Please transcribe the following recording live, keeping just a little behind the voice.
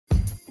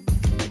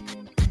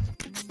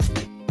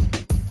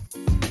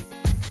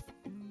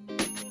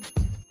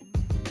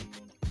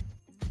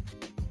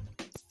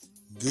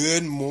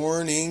Good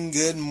morning,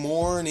 good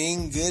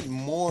morning, good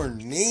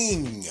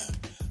morning.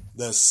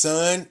 The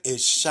sun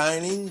is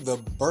shining, the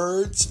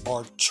birds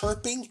are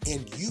chirping,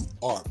 and you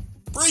are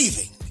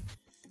breathing.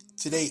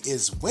 Today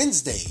is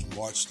Wednesday,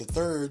 March the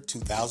 3rd,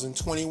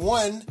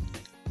 2021.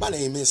 My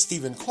name is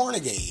Stephen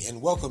Cornegay,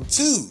 and welcome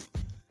to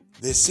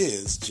This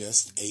Is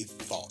Just a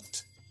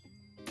Thought.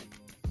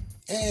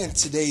 And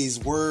today's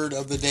word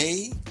of the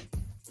day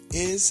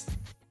is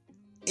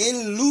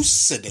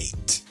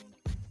elucidate,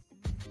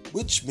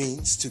 which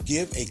means to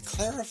give a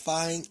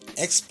clarifying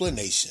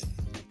explanation.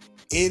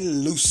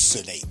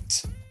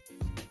 Elucidate.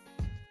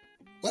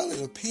 Well,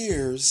 it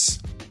appears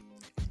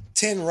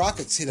 10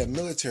 rockets hit a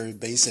military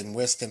base in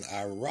western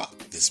Iraq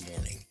this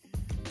morning.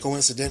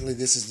 Coincidentally,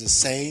 this is the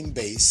same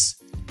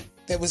base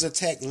that was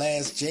attacked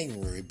last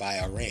January by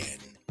Iran.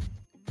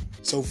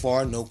 So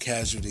far, no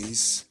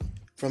casualties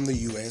from the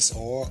U.S.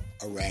 or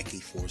Iraqi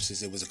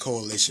forces. It was a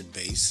coalition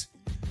base.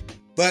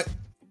 But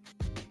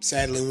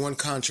sadly, one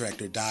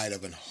contractor died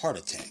of a heart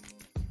attack.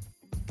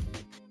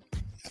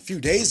 A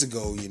few days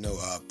ago,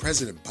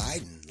 President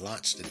Biden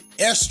launched an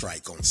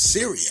airstrike on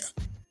Syria.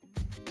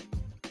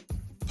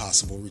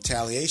 Possible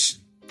retaliation.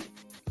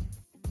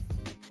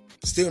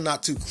 Still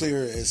not too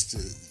clear as to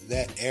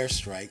that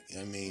airstrike.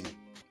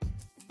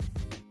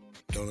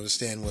 Don't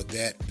understand what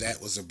that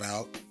was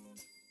about.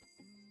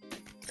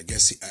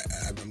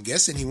 I'm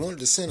guessing he wanted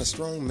to send a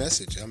strong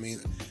message.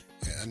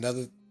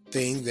 Another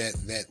thing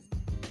that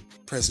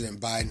President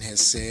Biden has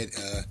said,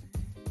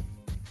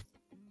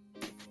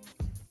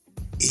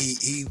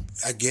 he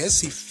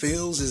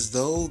feels as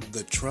though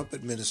the Trump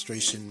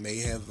administration may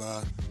have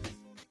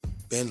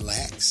been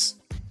lax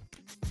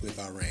with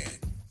Iran.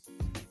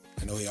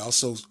 I know he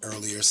also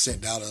earlier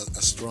sent out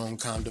a strong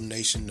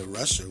condemnation to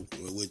Russia,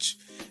 which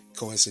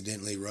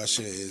coincidentally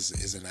Russia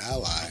is an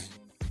ally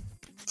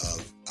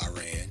of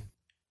Iran.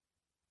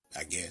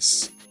 I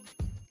guess.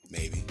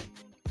 Maybe.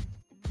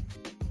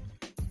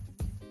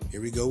 Here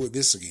we go with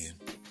this again.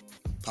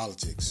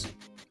 Politics.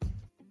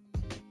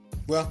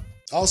 Well,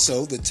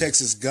 also, the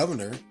Texas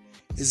governor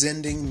is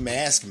ending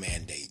mask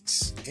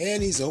mandates,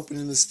 and he's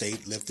opening the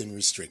state, lifting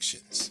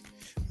restrictions.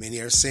 Many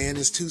are saying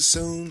it's too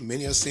soon.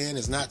 Many are saying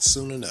it's not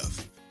soon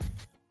enough.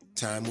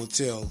 Time will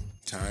tell.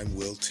 Time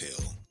will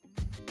tell.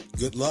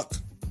 Good luck.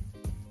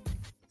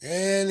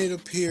 And it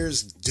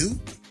appears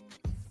Duke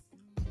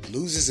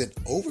loses in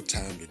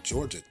overtime to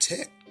Georgia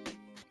Tech,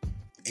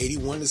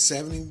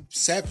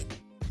 81-77.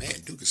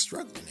 Man, Duke is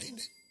struggling, ain't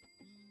it?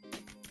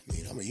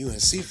 I'm a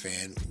UNC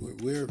fan.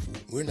 We're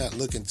not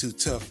looking too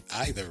tough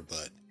either,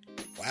 but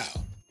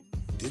wow,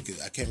 Duke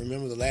I can't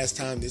remember the last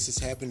time this has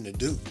happened to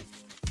Duke.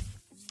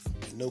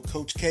 I know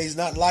Coach K's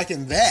not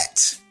liking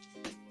that,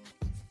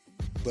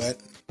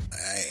 but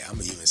hey, I'm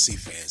a UNC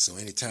fan, so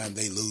anytime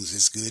they lose,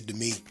 it's good to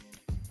me.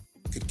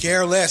 Could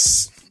care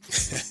less.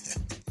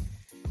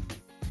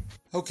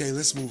 Okay,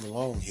 let's move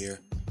along here.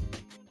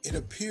 It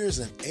appears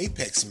an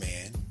Apex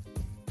man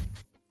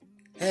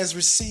has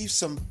received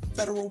some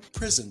federal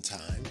prison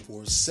time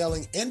for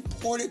selling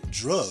imported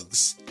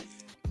drugs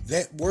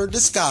that were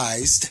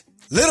disguised,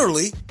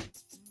 literally,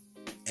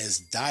 as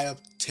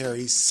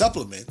dietary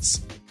supplements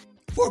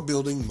for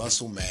building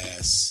muscle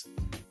mass.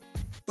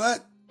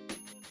 But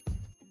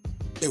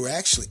they were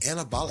actually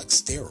anabolic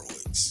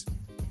steroids.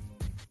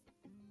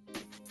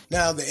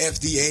 Now, the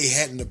FDA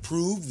hadn't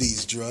approved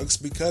these drugs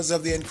because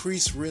of the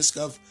increased risk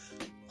of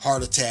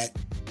heart attack,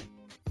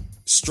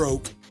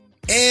 stroke,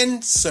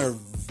 and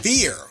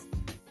severe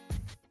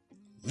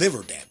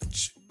liver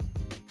damage.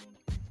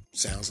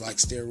 Sounds like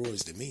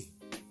steroids to me.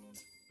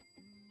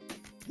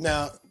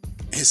 Now,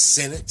 his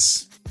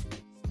sentence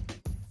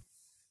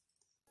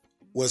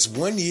was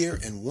 1 year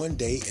and 1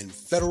 day in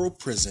federal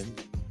prison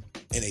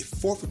and a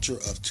forfeiture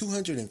of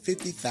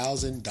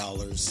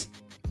 $250,000,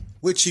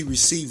 which he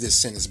received this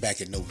sentence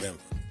back in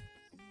November.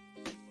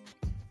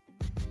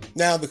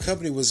 Now, the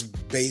company was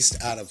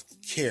based out of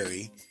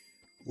Cary,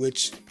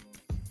 which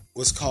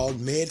was called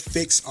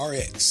MedFix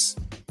RX.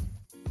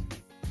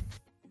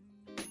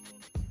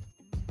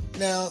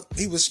 Now,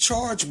 he was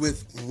charged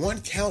with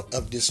 1 count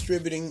of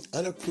distributing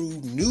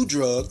unapproved new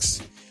drugs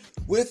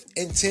with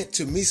intent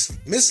to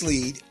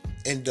mislead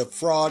and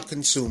defraud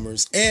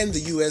consumers and the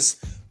U.S.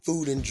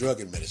 Food and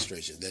Drug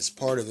Administration. That's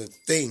part of the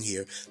thing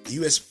here. The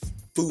U.S.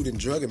 Food and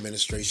Drug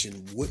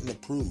Administration wouldn't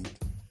approve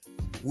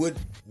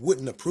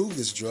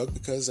this drug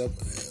because of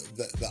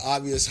the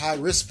obvious high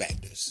risk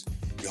factors.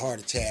 Your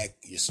heart attack,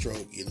 your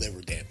stroke, your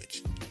liver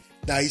damage.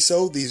 Now, he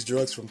sold these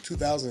drugs from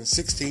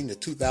 2016 to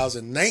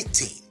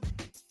 2019.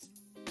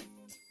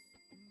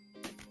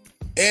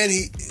 And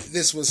he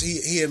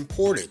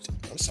imported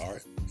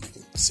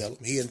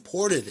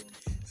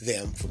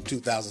them from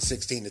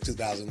 2016 to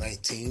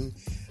 2019,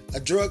 a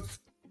drug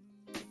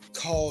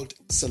called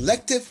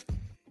selective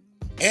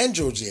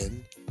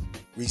androgen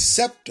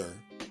receptor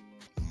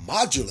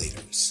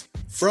modulators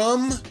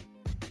from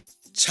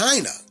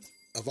China,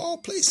 of all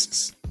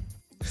places.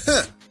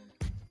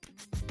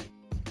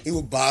 He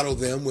will bottle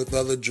them with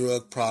other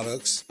drug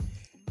products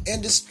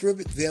and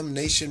distribute them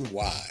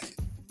nationwide.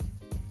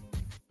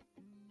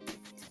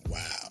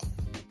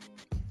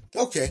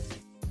 Okay.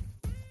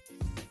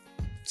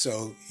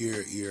 So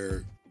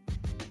you're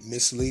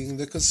misleading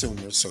the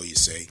consumer, so you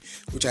say,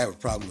 which I have a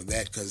problem with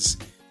that because,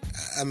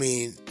 I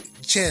mean,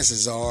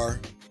 chances are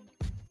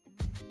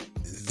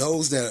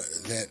those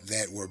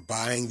that were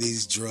buying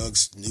these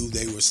drugs knew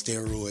they were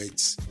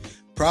steroids,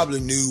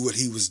 probably knew what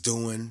he was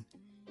doing.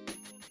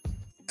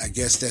 I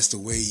guess that's the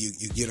way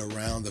you get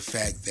around the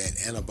fact that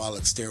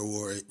anabolic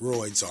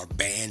steroids are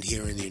banned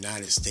here in the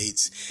United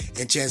States.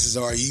 And chances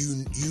are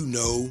you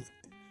know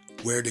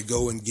where to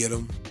go and get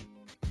them.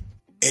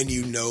 And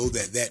you know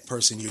that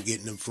person you're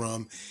getting them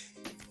from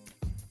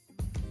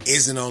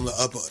isn't on the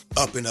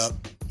up and up.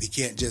 He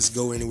can't just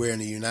go anywhere in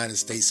the United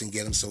States and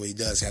get them, so he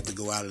does have to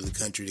go out of the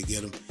country to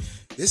get them.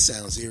 This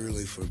sounds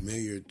eerily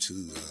familiar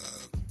to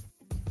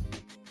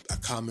a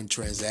common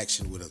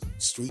transaction with a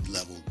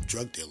street-level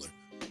drug dealer,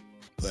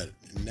 but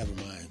never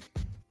mind.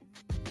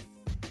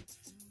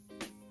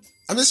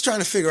 I'm just trying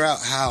to figure out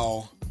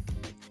how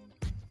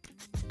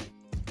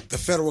the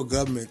federal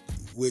government,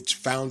 which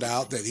found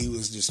out that he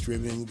was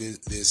distributing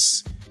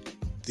these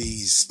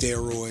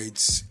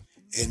steroids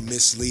and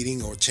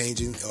misleading or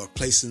changing or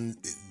placing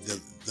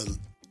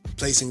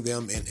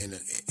them in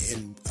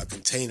a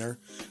container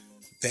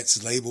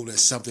that's labeled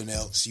as something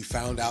else. You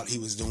found out he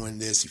was doing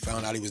this. You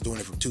found out he was doing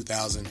it from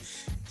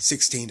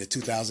 2016 to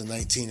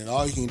 2019, and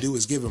all you can do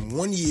is give him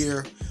 1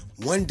 year,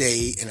 1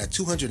 day, and a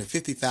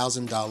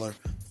 $250,000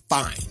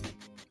 fine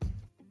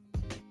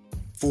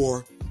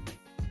for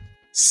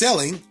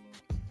selling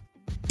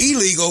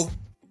illegal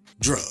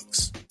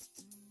drugs.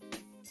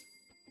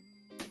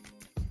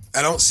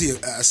 I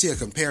see a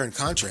compare and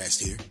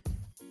contrast here,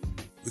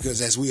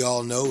 because as we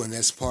all know, and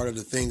that's part of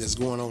the thing that's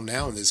going on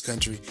now in this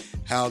country,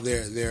 how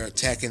they're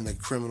attacking the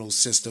criminal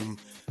system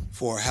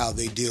for how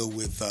they deal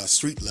with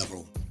street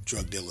level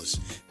drug dealers.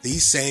 The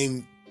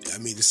same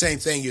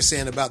thing you're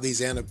saying about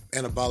these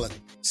anabolic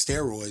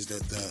steroids,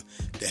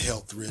 the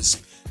health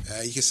risk.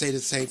 You can say the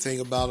same thing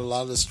about a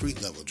lot of the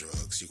street level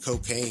drugs, your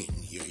cocaine,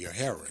 your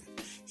heroin,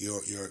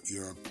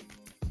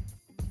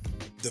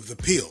 the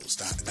pills,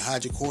 the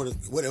hydrocodone,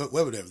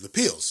 whatever, the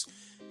pills.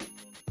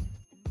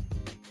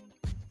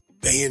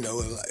 And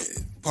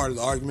part of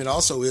the argument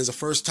also is a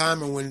first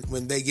timer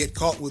when they get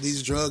caught with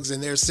these drugs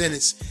and they're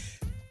sentenced,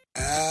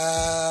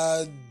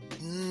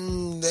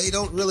 they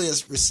don't really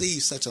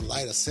receive such a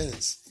lighter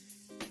sentence.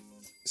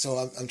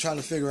 So I'm trying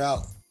to figure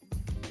out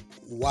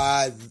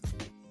why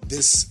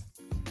this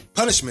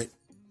punishment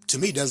to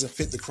me doesn't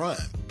fit the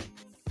crime.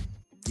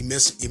 You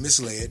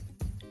misled,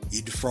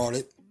 you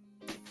defrauded,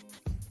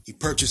 you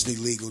purchased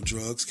illegal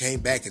drugs, came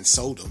back and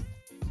sold them.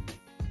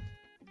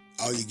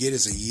 All you get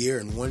is a year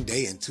and 1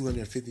 day and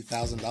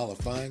 $250,000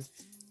 fine.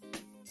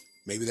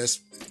 Maybe that's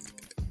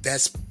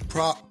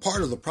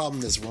part of the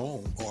problem that's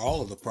wrong, or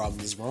all of the problem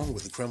that's wrong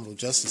with the criminal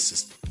justice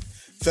system,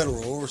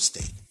 federal or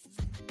state.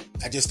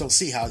 I just don't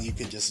see how you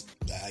can just,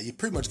 you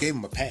pretty much gave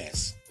him a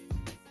pass.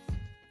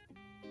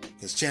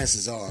 Because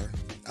chances are,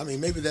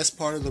 maybe that's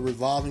part of the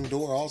revolving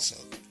door also.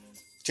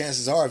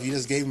 Chances are, if you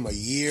just gave him a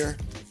year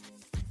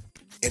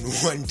and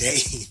 1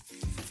 day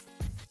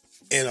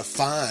and a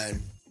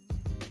fine,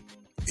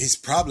 he's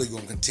probably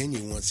going to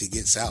continue once he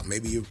gets out.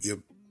 Maybe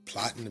you're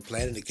plotting and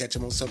planning to catch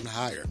him on something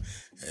higher.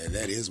 And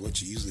that is what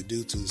you usually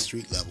do to the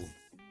street level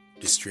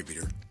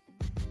distributor,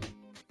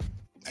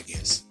 I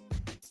guess.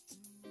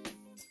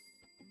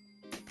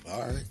 All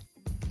right.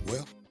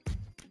 Well,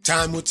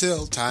 time will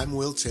tell. Time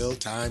will tell.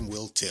 Time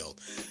will tell.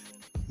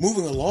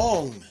 Moving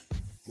along.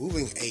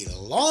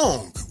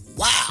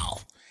 Wow.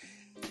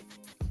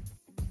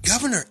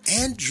 Governor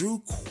Andrew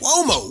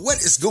Cuomo. What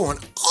is going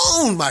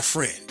on, my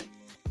friend?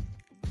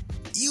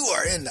 You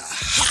are in the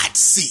hot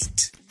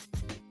seat.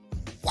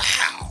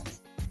 Wow.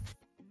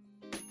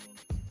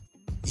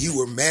 You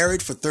were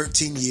married for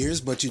 13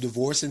 years, but you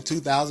divorced in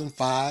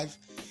 2005.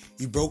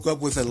 You broke up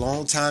with a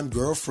longtime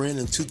girlfriend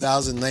in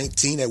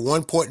 2019. At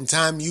one point in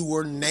time, you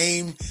were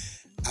named,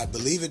 I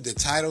believe the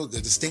title,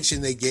 the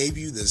distinction they gave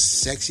you, the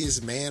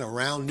sexiest man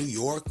around New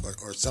York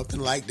or something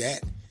like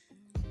that.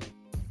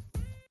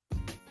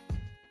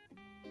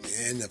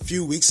 And a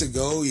few weeks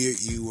ago,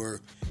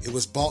 it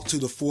was brought to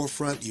the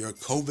forefront, your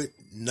COVID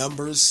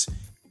numbers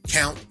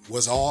count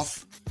was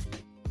off,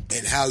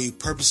 and how you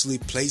purposely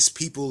placed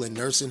people in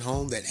nursing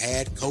home that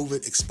had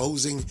COVID,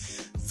 exposing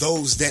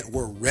those that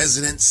were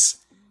residents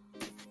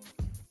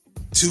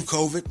to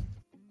COVID.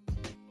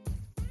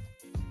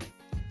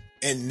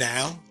 And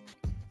now,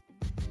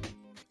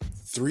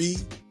 3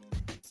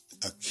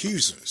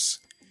 accusers,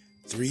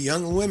 3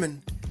 young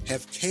women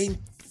have came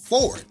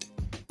forward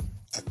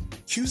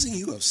accusing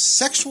you of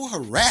sexual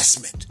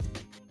harassment.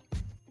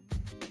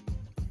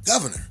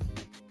 Governor,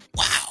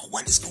 wow,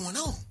 what is going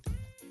on?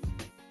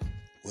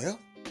 Well,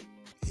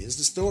 here's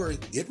the story.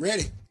 Get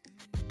ready.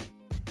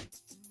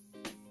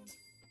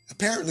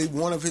 Apparently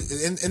one of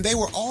his, and they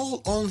were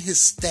all on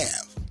his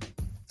staff,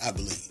 I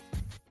believe.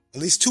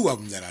 At least 2 of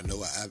them that I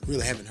know. I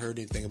really haven't heard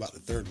anything about the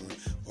third one,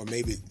 or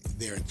maybe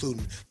they're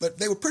including, but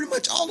they were pretty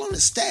much all on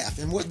his staff.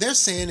 And what they're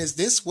saying is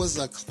this was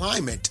a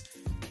climate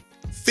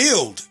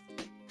filled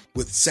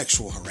with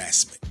sexual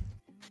harassment.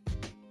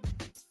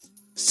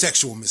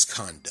 sexual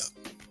misconduct,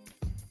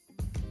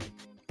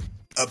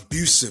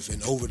 abusive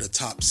and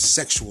over-the-top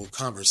sexual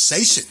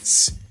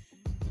conversations,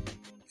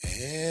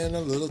 and a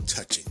little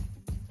touching.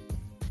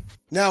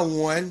 Now,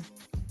 one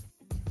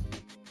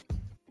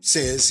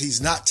says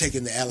he's not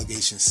taking the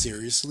allegations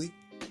seriously.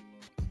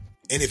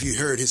 And if you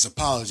heard his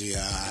apology,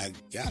 I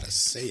gotta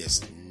say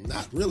it's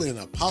not really an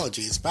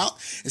apology.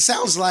 It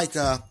sounds like,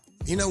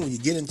 when you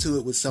get into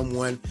it with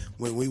someone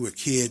when we were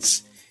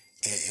kids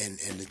and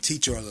the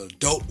teacher or the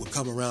adult would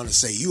come around and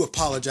say, you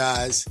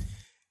apologize,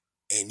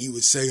 and you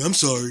would say, I'm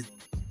sorry.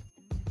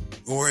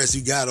 Or as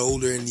you got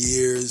older in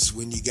years,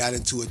 when you got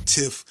into a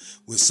tiff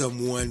with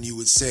someone, you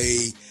would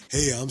say,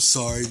 hey, I'm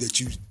sorry that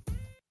you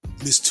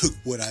mistook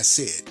what I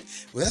said.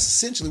 Well, that's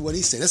essentially what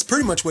he said. That's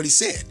pretty much what he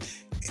said.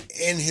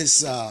 In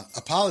his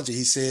apology,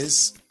 he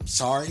says,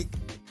 sorry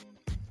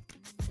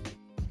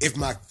if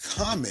my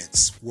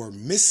comments were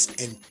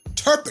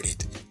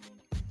misinterpreted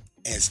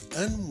as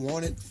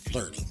unwanted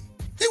flirting.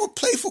 They were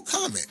playful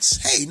comments.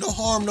 Hey, no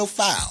harm, no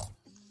foul.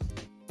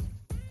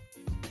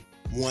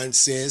 One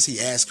says he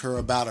asked her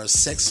about her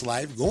sex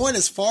life, going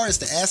as far as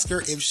to ask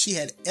her if she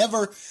had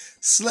ever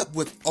slept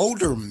with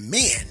older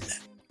men.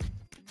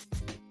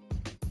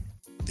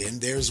 Then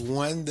there's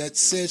one that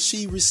says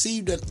she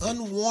received an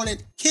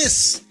unwanted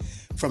kiss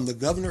from the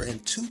governor in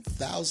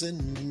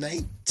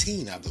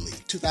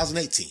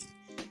 2018,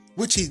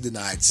 which he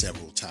denied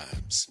several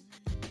times.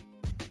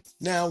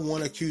 Now,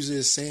 one accuser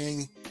is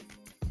saying,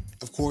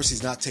 of course,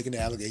 he's not taking the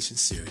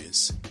allegations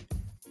serious.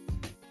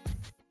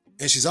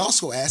 And she's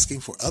also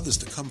asking for others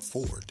to come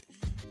forward.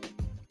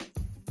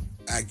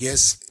 I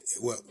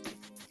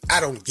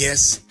don't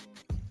guess.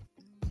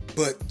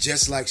 But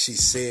just like she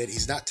said,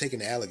 he's not taking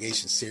the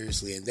allegations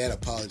seriously. And that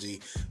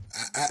apology,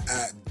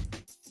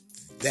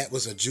 that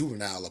was a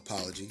juvenile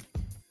apology.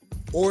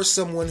 Or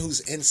someone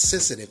who's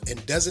insensitive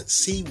and doesn't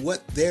see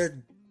what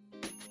they're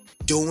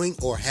doing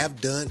or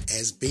have done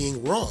as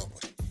being wrong.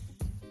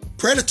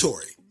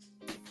 Predatory.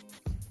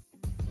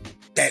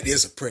 That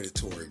is a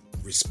predatory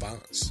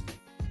response.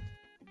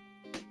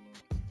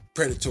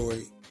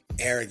 Predatory,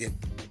 arrogant,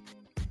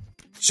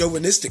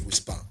 chauvinistic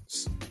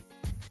response.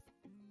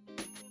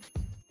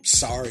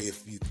 Sorry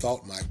if you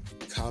thought my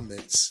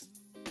comments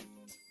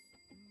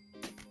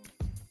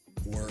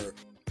were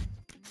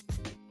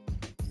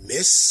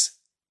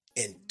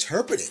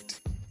misinterpreted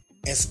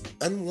as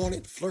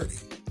unwanted flirting.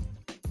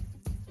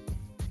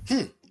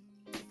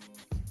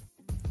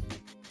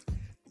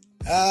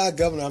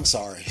 Governor, I'm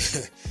sorry.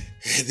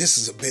 This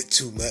is a bit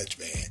too much,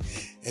 man.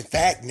 In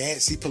fact,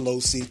 Nancy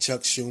Pelosi,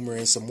 Chuck Schumer,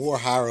 and some more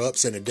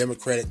higher-ups in the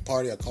Democratic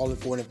Party are calling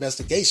for an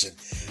investigation.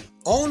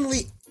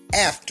 Only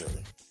after,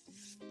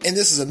 and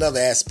this is another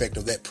aspect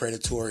of that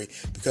predatory,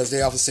 because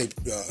they often say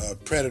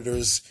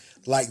predators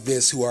like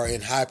this who are in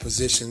high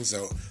positions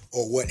or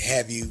what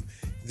have you,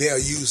 they'll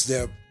use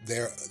their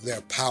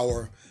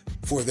power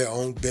for their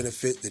own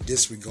benefit to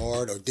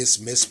disregard or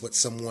dismiss what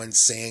someone's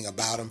saying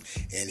about him,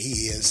 and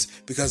he is.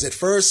 Because at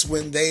first,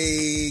 when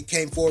they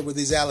came forward with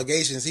these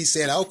allegations, he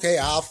said, okay,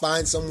 I'll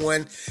find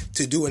someone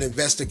to do an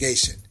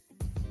investigation.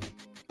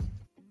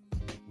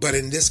 But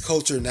in this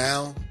culture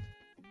now,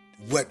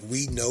 what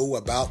we know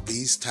about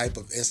these type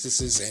of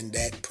instances and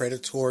that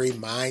predatory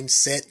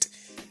mindset,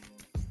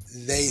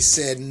 they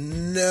said,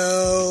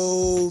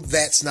 no,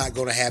 that's not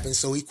going to happen.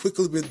 So he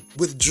quickly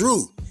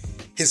withdrew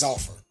his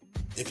offer,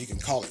 if you can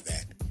call it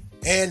that.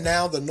 And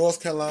now the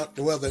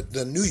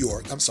New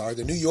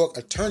York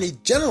Attorney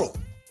General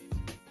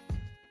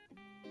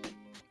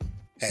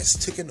has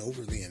taken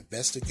over the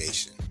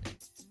investigation.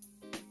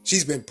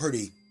 She's been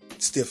pretty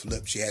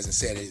stiff-lipped. She hasn't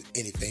said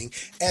anything,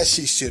 as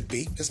she should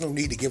be. There's no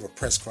need to give a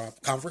press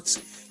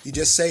conference. You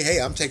just say, hey,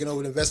 I'm taking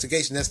over the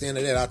investigation. That's the end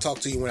of that. I'll talk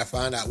to you when I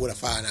find out what I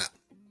find out.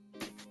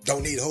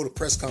 Don't need to hold a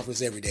press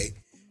conference every day.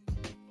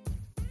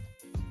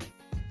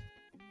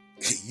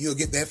 You'll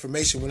get the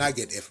information when I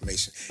get the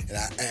information.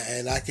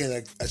 And I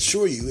can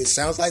assure you, it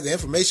sounds like the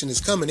information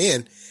is coming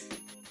in.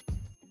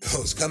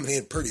 Oh, it's coming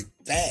in pretty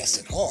fast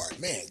and hard.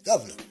 Man,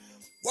 Governor,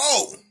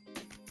 whoa!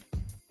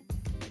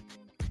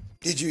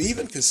 Did you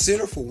even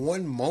consider for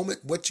one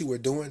moment what you were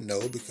doing?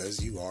 No,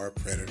 because you are a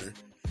predator.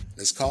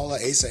 Let's call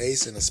an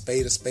ace and a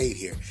spade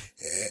here.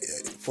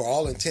 For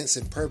all intents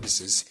and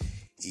purposes,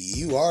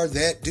 you are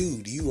that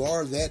dude. You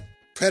are that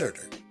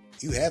predator.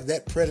 You have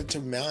that predator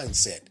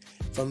mindset.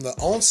 From the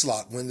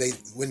onslaught, when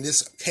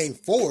this came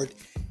forward,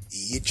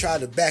 you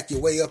tried to back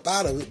your way up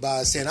out of it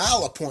by saying,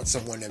 I'll appoint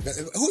someone.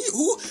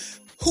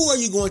 Who are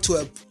you going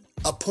to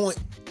appoint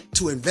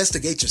to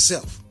investigate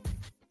yourself?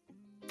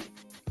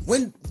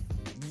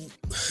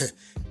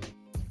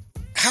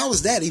 How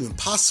is that even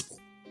possible?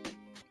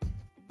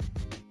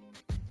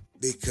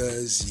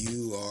 Because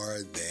you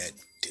are that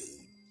dude.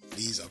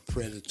 These are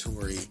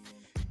predatory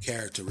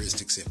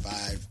characteristics if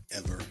I've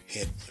ever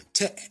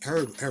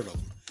heard of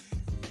them.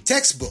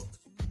 Textbook.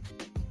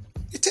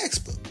 Your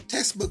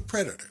textbook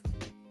predator.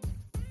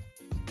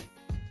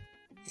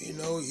 You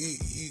know,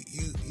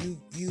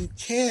 you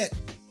can't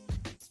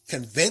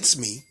convince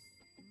me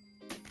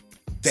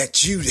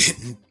that you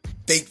didn't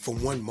think for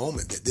one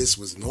moment that this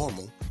was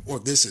normal or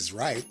this is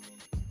right.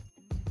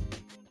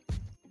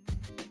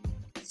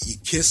 You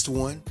kissed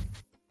one.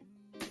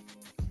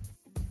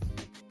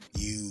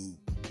 You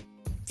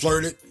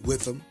flirted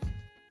with them.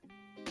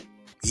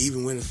 You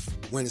even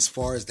went as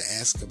far as to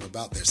ask them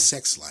about their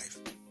sex life.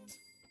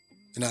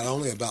 And not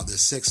only about their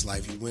sex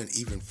life, you went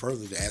even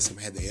further to ask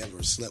them had they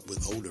ever slept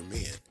with older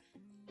men.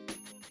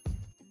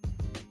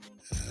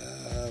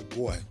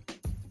 Boy,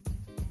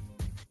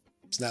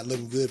 it's not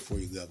looking good for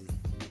you, Governor.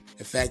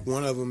 In fact,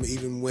 one of them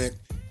even went,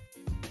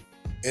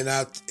 and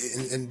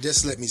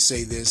just let me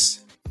say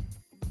this,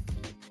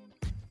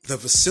 the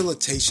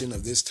facilitation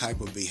of this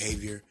type of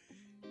behavior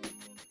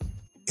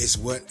is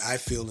what I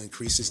feel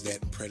increases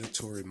that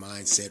predatory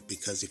mindset,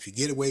 because if you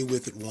get away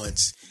with it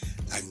once,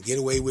 I can get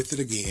away with it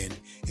again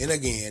and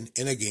again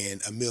and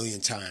again, a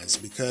million times.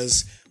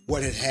 Because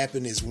what had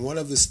happened is one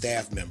of the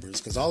staff members,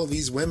 because all of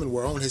these women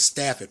were on his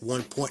staff at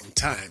one point in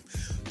time,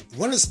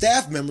 one of the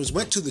staff members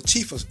went to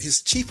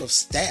his chief of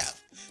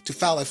staff to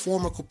file a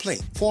formal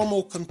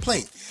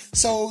complaint.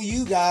 So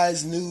you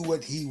guys knew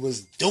what he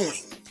was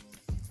doing.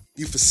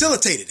 You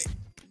facilitated it.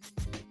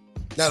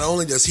 Not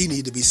only does he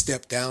need to be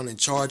stepped down and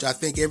charged, I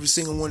think every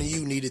single one of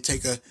you need to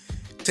take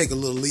a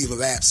little leave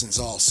of absence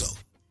also,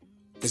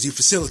 because you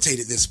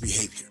facilitated this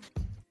behavior.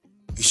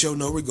 You show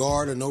no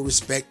regard or no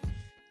respect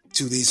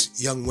to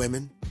these young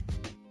women.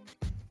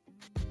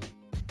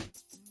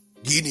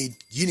 You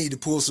need to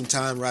pull some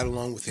time right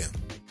along with him,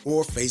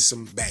 or face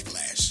some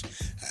backlash.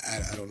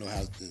 I don't know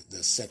how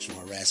the sexual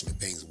harassment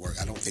things work.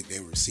 I don't think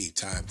they receive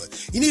time,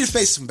 but you need to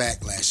face some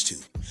backlash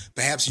too.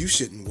 Perhaps you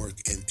shouldn't work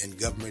in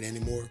government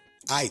anymore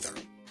either.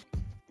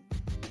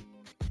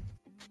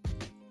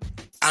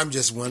 I'm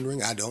just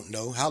wondering, I don't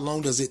know, how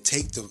long does it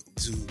take to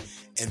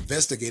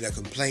investigate a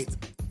complaint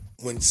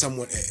when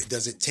someone,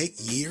 does it take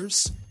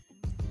years?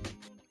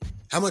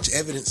 How much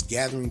evidence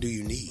gathering do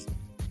you need?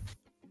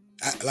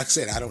 Like I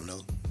said, I don't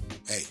know.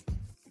 Hey,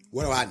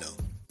 what do I know?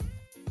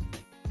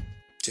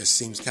 Just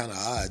seems kind of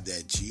odd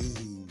that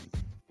you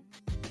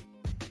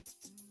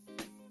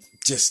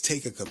just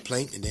take a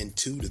complaint and then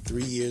 2 to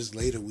 3 years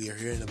later we are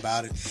hearing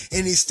about it,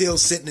 and he's still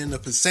sitting in the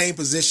same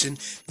position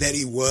that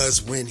he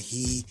was when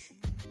he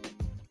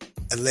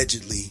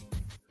allegedly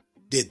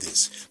did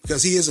this,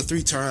 because he is a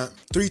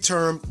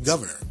three-term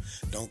governor.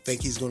 Don't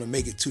think he's going to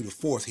make it to the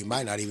 4th. He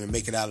might not even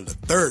make it out of the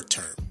 3rd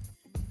term.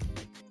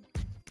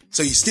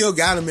 So you still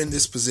got him in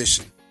this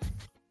position.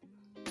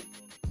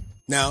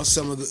 Now,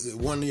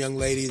 one young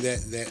lady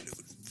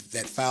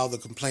that filed the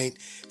complaint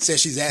says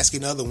she's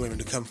asking other women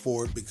to come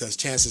forward because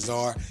chances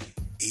are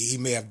he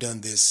may have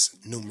done this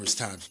numerous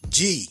times.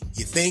 Gee,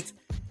 you think?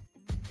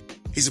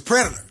 He's a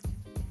predator.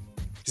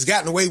 He's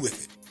gotten away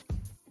with it.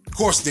 Of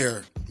course, there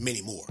are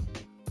many more.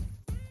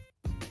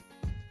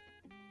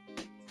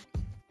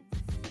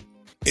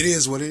 It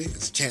is what it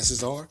is.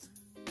 Chances are,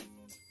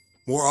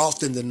 more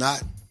often than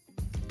not,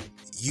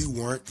 you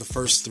weren't the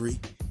first 3.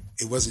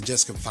 It wasn't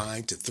just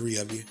confined to 3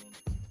 of you.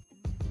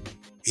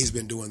 He's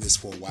been doing this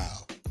for a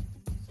while.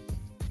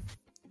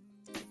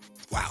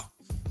 Wow.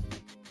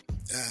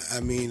 I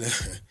mean,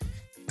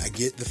 I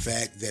get the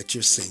fact that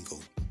you're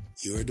single.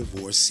 You're a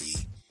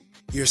divorcee.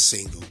 You're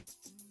single.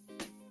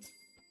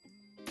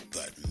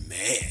 But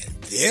man,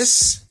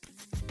 this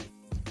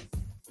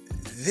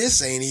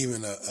ain't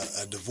even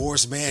a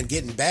divorced man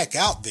getting back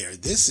out there.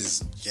 This is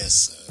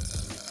just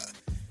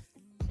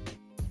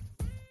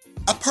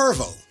a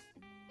pervo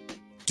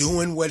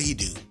doing what he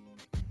do.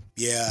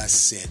 Yeah, I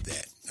said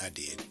that. I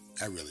did.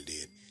 I really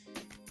did.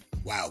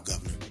 Wow,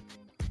 Governor.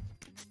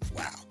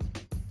 Wow.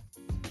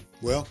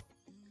 Well,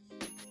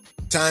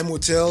 time will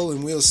tell,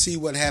 and we'll see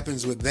what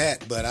happens with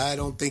that, but I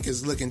don't think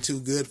it's looking too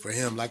good for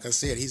him. Like I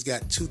said, he's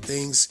got 2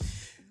 things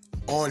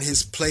on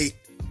his plate,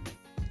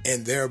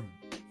 and they're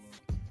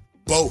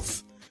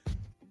both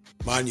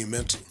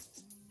monumental.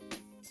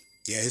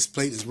 Yeah, his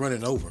plate is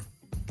running over.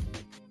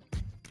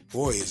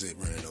 Boy, is it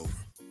running over.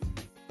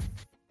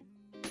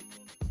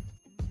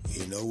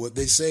 You know what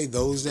they say,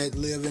 those that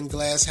live in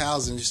glass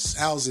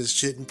houses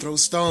shouldn't throw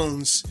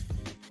stones.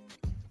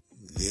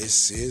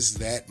 This is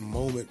that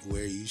moment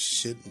where you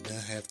shouldn't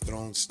have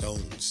thrown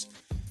stones.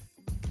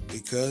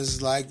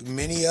 Because like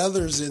many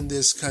others in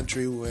this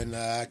country, when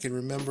I can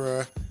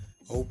remember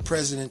old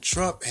President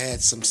Trump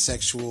had some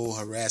sexual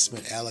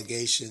harassment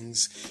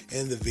allegations,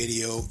 and the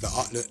video,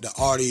 the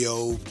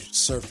audio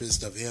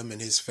surfaced of him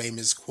and his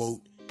famous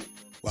quote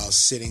while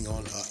sitting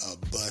on a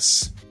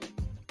bus.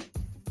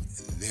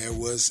 There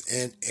was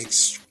an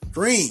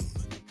extreme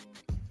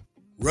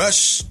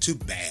rush to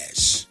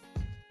bash.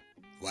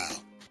 Wow.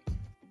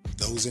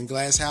 Those in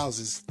glass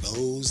houses.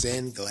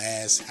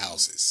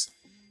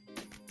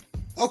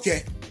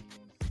 Okay.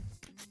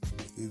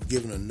 We've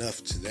given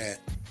enough to that.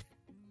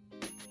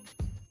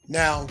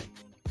 Now,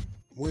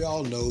 we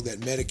all know that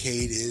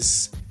Medicaid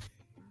is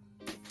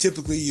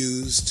typically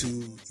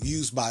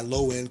used by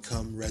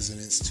low-income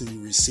residents to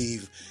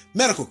receive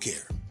medical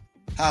care.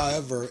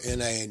 However,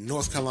 in a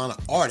North Carolina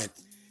audit,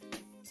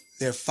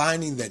 they're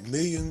finding that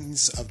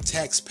millions of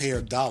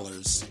taxpayer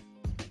dollars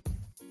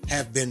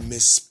have been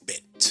misspent.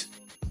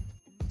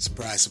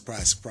 Surprise,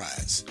 surprise,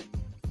 surprise.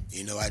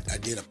 You know, I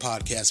did a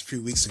podcast a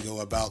few weeks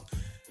ago about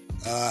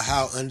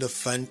how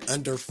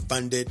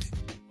underfunded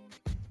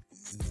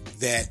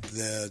that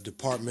the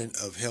Department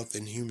of Health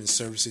and Human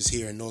Services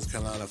here in North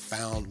Carolina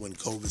found when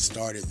COVID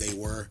started.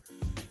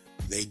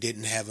 They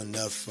didn't have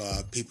enough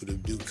people to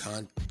do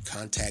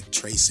contact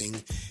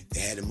tracing.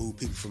 They had to move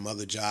people from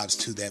other jobs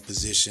to that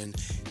position.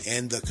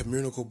 And the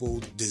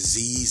communicable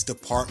disease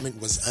department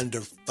was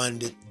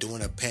underfunded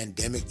during a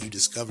pandemic. You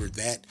discovered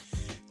that.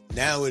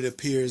 Now it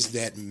appears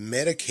that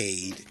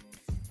Medicaid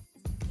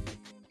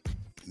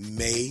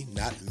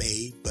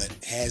but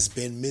has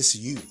been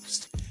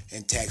misused,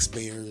 and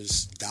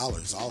taxpayers'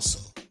 dollars also.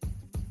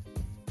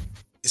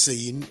 It's a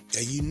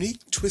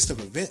unique twist of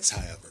events,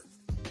 however.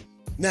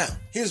 Now,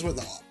 here's what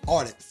the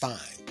audit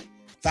found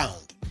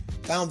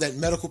that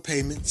medical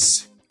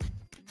payments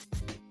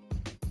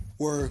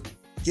were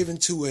given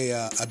to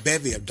a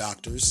bevy of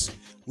doctors.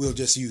 We'll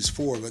just use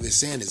 4, but they're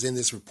saying is in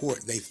this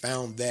report, they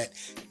found that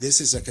this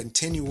is a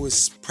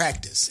continuous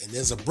practice, and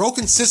there's a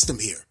broken system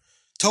here,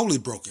 totally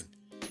broken.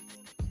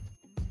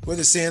 Where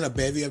they're saying a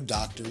bevy of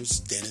doctors,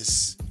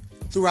 dentists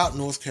throughout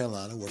North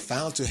Carolina were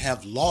found to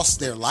have lost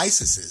their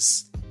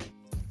licenses,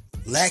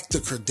 lacked the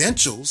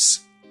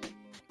credentials,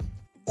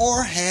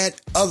 or had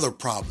other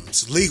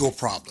problems, legal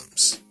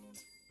problems.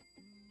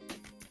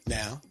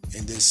 Now,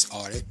 in this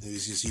audit, it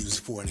was just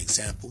used for an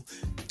example,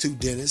 2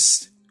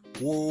 dentists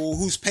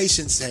whose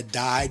patients had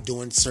died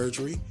during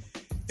surgery.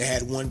 They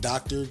had one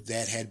doctor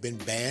that had been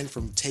banned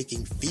from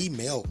taking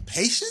female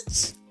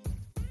patients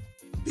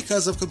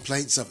because of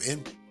complaints of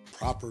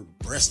improper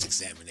breast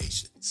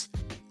examinations.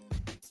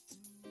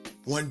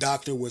 One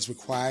doctor was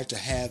required to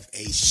have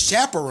a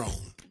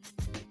chaperone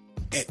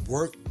at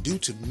work due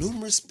to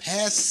numerous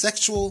past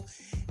sexual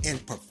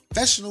and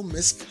professional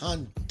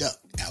misconduct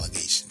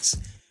allegations.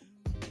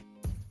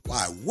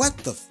 Why, what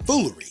the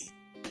foolery?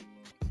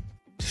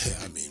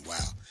 I mean, wow.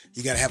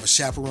 You got to have a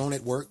chaperone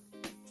at work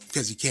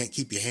because you can't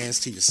keep your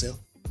hands to yourself.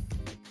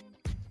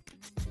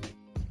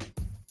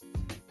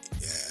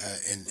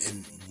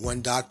 And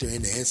one doctor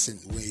in the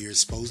instant where you're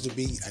supposed to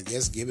be, I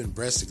guess, giving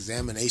breast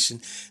examination,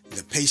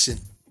 the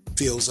patient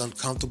feels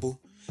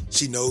uncomfortable.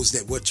 She knows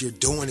that what you're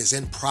doing is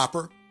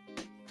improper.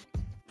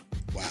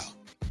 Wow.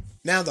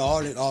 Now the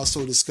audit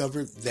also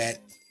discovered that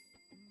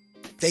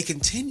they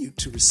continued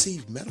to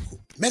receive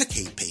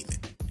Medicaid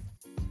payment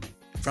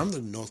from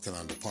the North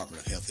Carolina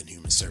Department of Health and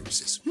Human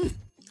Services,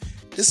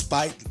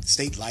 despite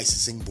state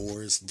licensing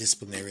board's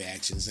disciplinary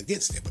actions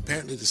against them.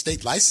 Apparently the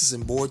state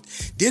licensing board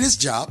did its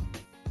job.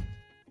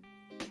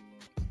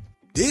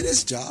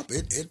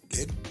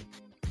 It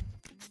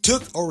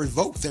took or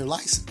revoked their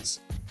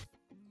license.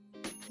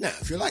 Now,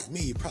 if you're like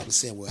me, you're probably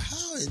saying, well,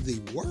 how in the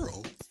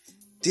world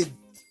did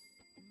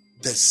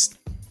the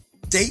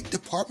State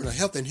Department of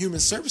Health and Human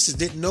Services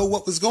didn't know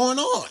what was going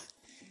on?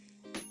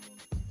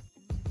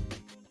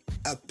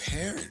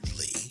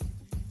 Apparently,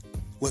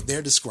 what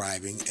they're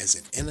describing as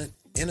an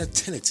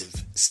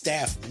inattentive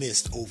staff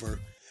missed over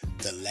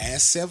the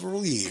last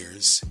several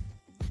years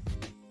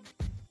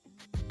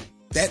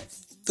that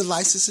the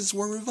licenses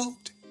were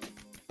revoked.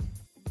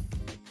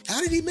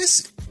 How did he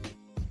miss it?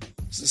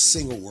 It's a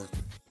single worker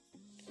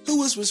who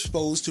was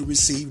supposed to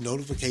receive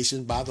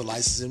notification by the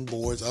licensing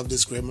boards of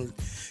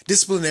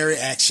disciplinary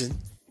action.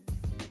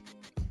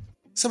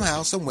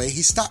 Somehow, some way,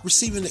 he stopped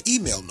receiving the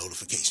email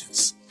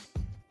notifications.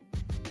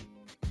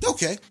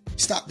 Okay,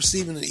 stopped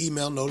receiving the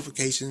email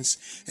notifications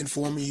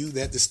informing you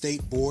that the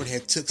state board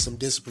had took some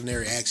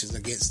disciplinary actions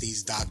against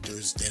these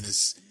doctors,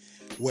 dentists,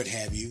 what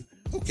have you.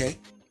 Okay,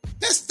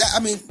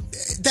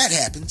 that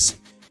happens.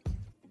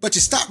 But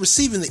you stopped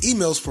receiving the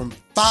emails from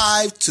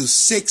 5 to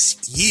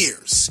 6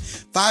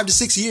 years. 5 to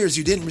 6 years,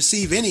 you didn't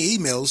receive any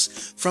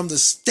emails from the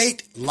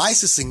state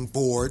licensing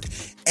board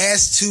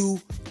as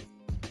to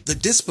the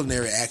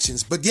disciplinary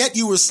actions, but yet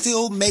you were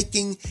still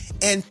making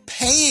and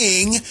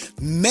paying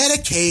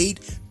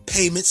Medicaid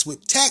payments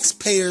with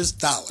taxpayers'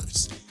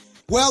 dollars.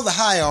 Well, the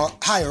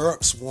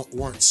higher-ups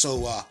weren't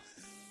so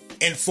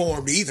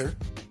informed either,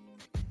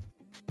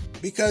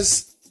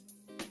 because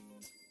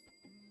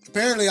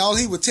apparently all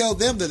he would tell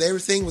them that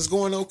everything was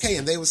going okay,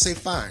 and they would say,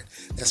 fine.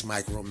 That's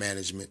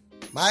micromanagement.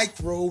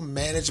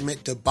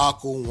 Micromanagement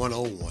debacle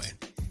 101.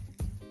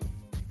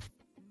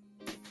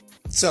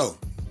 So,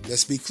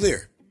 let's be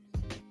clear.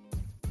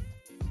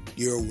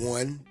 You're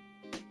one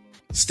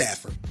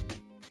staffer.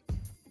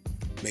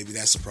 Maybe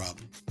that's a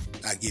problem.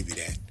 I give you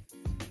that.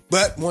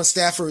 But one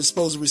staffer is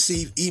supposed to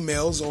receive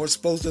emails or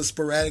supposed to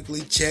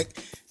sporadically check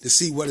to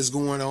see what is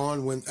going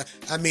on when,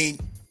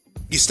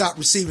 you stop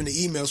receiving the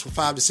emails for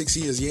 5 to 6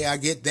 years. Yeah, I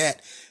get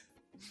that.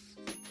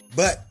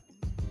 But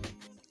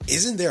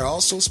isn't there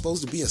also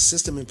supposed to be a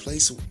system in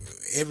place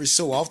every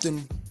so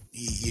often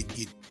you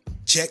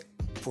check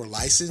for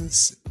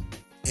license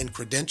and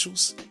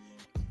credentials?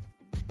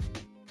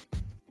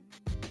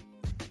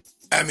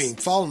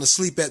 Falling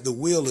asleep at the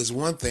wheel is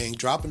one thing,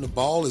 dropping the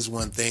ball is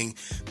one thing,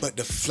 but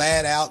to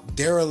flat out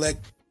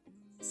derelict,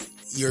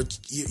 you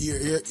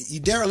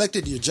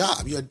derelicted your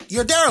job.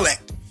 You're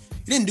derelict.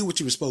 You You didn't do what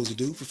you were supposed to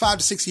do. For 5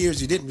 to 6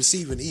 years, you didn't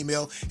receive an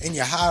email, and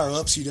your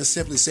higher-ups, you just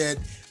simply said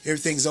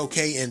everything's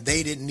okay, and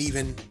they didn't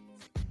even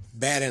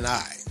bat an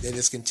eye. They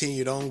just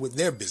continued on with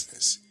their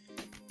business.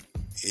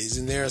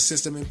 Isn't there a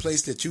system in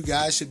place that you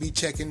guys should be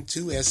checking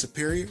to as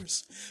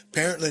superiors?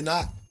 Apparently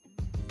not.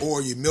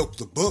 Or you milked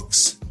the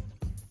books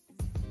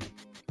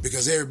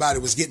because everybody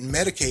was getting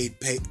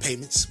Medicaid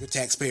payments with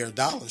taxpayer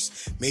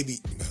dollars. Maybe,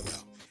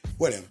 well,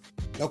 whatever.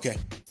 Okay.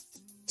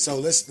 So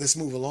let's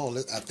move along.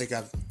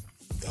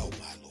 Oh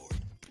my Lord.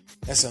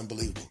 That's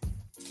unbelievable.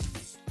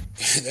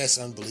 That's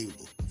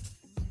unbelievable.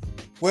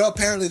 Well,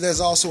 apparently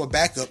there's also a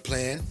backup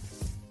plan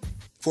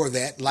for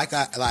that. Like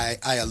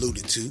I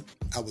alluded to,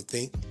 I would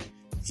think.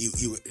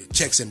 You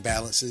checks and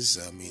balances.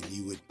 I mean,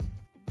 you would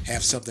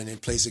have something in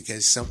place in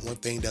case one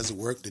thing doesn't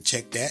work to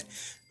check that.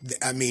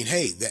 I mean,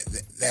 hey,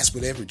 that's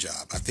with every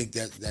job. I think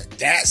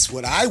that's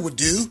what I would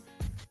do.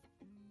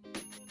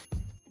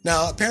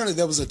 Now, apparently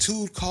there was a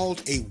tool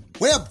called a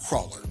web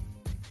crawler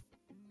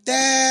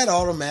that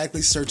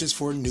automatically searches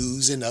for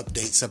news and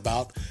updates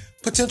about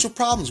potential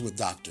problems with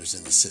doctors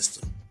in the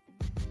system.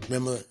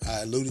 Remember, I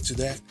alluded to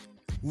that?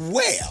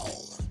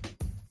 Well,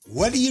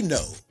 what do you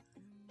know?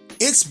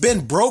 It's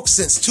been broke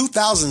since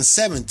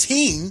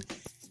 2017,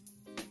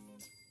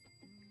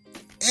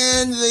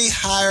 and the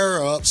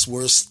higher-ups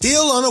were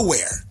still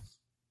unaware.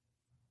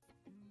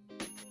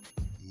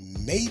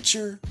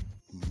 Major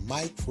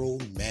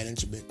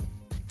micromanagement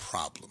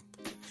problem.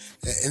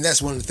 And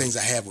that's one of the things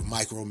I have with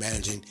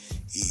micromanaging.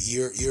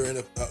 You're in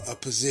a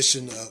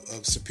position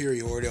of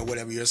superiority or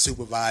whatever. You're a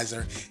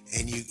supervisor,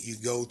 and you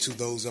go to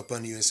those up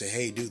under you and say,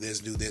 hey, do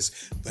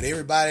this. But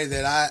everybody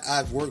that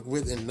I've worked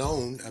with and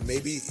known,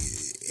 maybe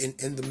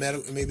in the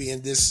medical, maybe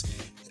in this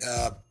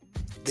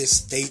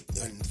state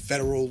and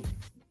federal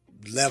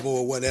level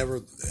or whatever,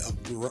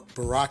 of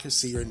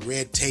bureaucracy or in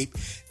red tape,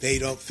 they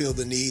don't feel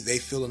the need. They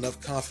feel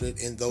enough confident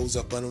in those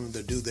up under them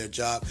to do their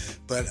job.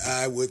 But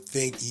I would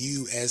think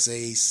you as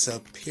a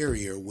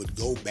superior would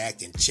go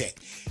back and check.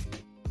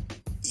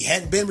 You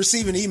hadn't been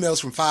receiving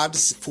emails for 5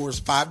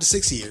 to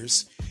 6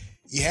 years.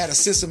 You had a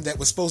system that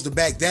was supposed to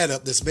back that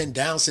up that's been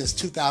down since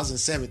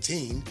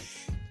 2017.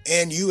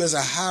 And you as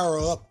a higher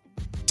up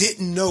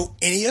didn't know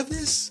any of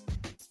this?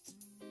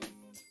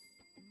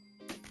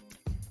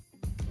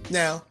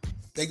 Now,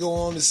 they go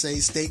on to say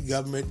state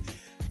government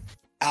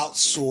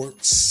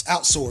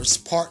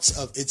outsource parts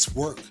of its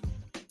work,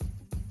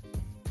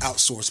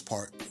 outsource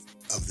part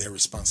of their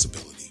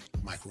responsibility,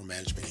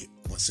 micromanagement,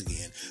 once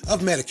again,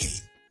 of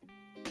Medicaid.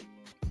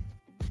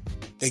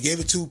 They gave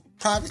it to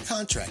private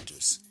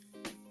contractors.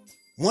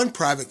 One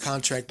private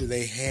contractor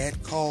they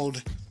had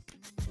called,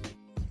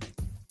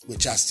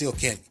 which I still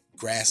can't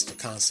grasp the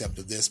concept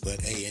of this,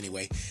 but hey,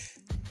 anyway,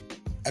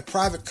 a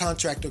private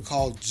contractor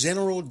called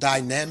General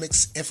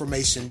Dynamics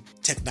Information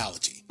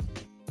Technology.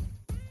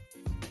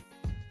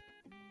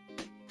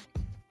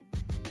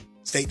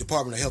 State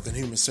Department of Health and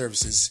Human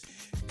Services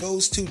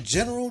goes to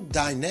General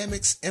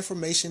Dynamics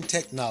Information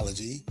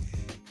Technology.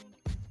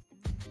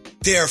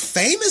 They're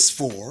famous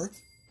for,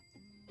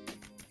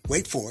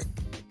 wait for it,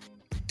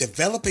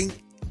 developing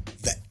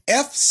the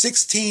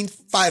F-16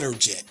 fighter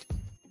jet.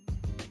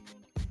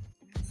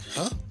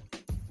 Huh?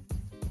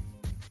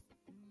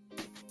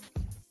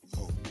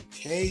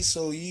 Okay,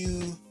 so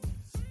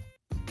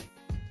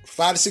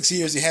 5 to 6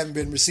 years, you haven't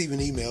been receiving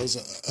emails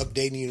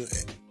updating you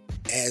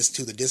as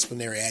to the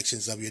disciplinary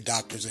actions of your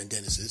doctors and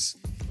dentists.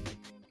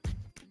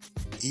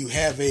 You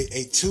have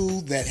a tool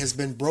that has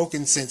been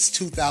broken since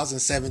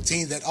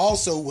 2017 that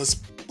also was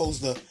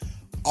supposed to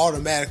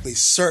automatically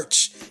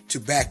search to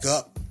back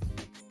up.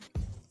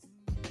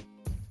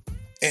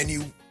 And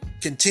you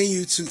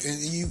continue to,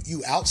 and you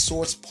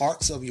outsource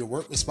parts of your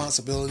work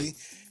responsibility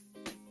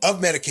of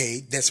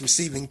Medicaid that's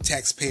receiving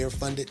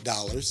taxpayer-funded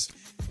dollars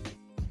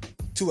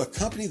to a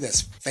company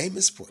that's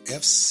famous for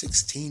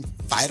F-16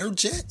 fighter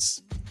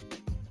jets?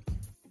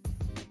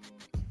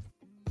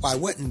 Why,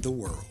 what in the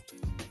world?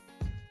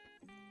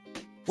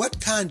 What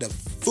kind of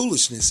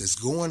foolishness is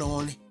going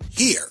on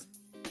here?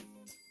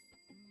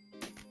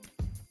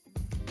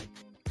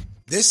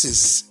 This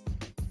is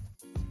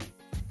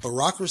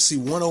bureaucracy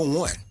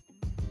 101,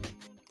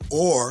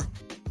 or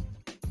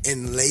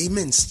in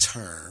layman's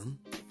term,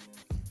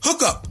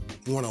 hookup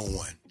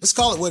 101. Let's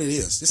call it what it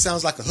is. This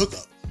sounds like a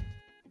hookup.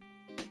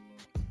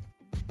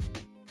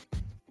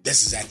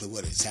 That's exactly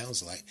what it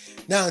sounds like.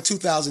 Now, in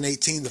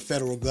 2018, the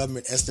federal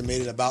government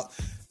estimated about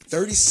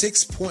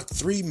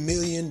 $36.3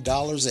 million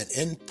in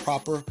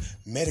improper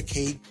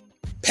Medicaid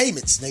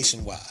payments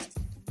nationwide.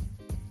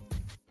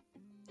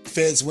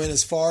 Feds went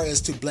as far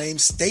as to blame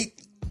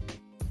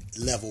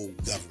state-level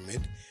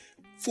government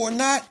for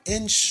not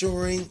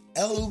ensuring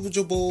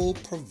eligible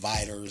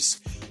providers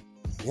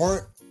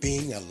weren't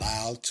being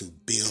allowed to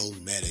bill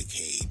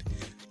Medicaid.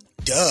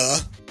 Duh.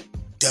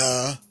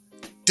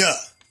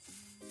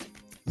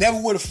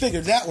 Never would have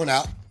figured that one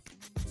out.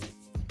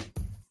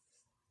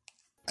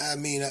 I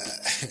mean,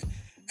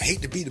 I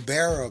hate to be the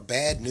bearer of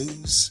bad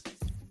news,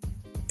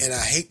 and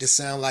I hate to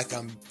sound like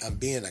I'm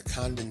being a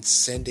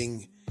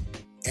condescending,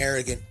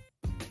 arrogant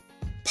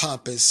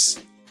pompous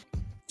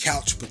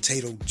couch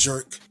potato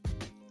jerk.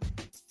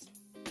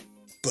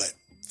 But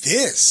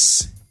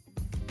this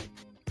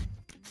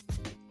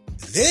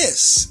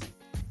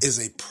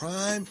is a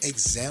prime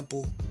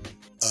example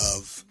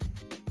of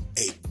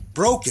a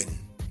broken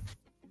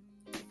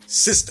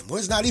system. Well,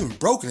 it's not even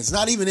broken. It's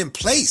not even in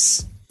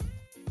place.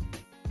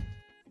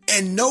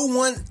 And no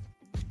one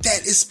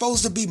that is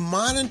supposed to be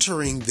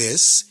monitoring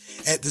this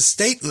at the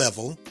state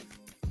level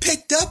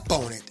picked up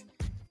on it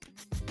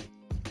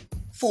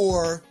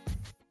for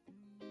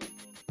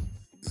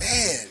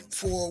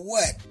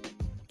what?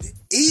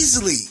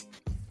 Easily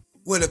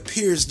what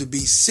appears to be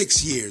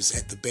 6 years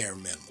at the bare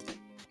minimum.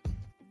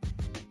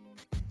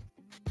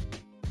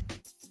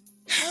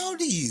 How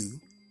do you,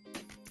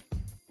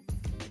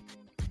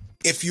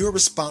 if you're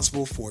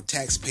responsible for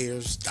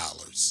taxpayers'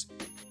 dollars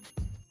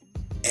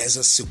as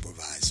a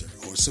supervisor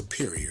or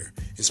superior,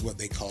 is what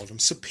they call them,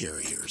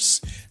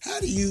 superiors. How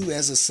do you,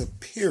 as a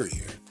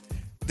superior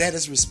that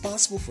is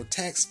responsible for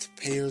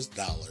taxpayers'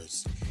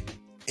 dollars,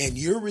 and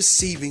you're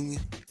receiving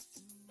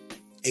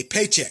a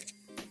paycheck,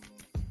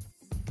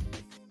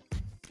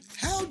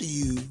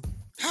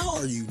 how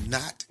are you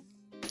not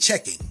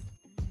checking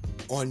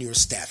on your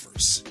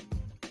staffers?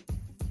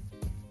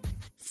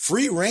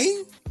 Free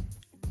reign?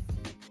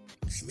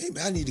 Hey, maybe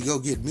I need to go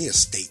get me a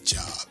state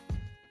job.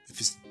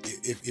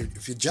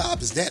 If your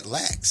job is that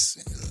lax,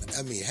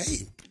 I mean,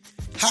 hey,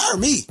 hire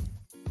me.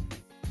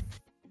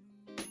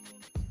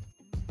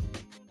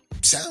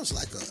 Sounds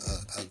like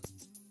a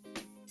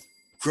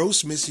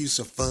gross misuse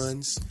of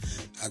funds,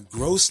 a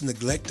gross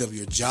neglect of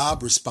your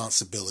job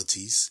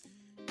responsibilities,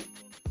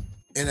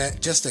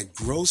 and just a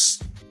gross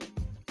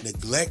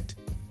neglect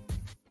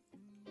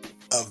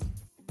of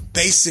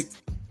basic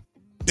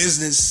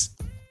business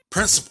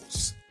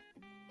principles.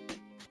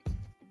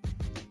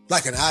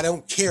 Like an I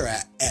don't care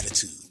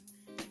attitude.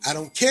 I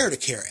don't care to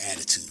care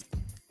attitude.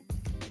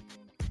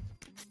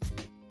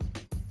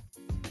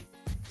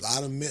 A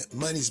lot of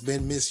money's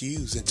been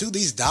misused. And to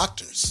these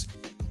doctors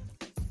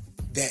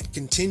that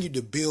continue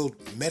to build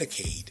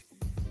Medicaid,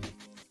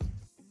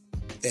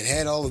 that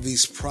had all of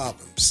these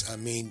problems. I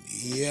mean,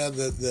 yeah,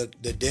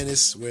 the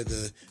dentists where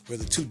the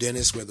two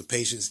dentists where the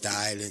patients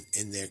died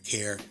in their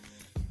care.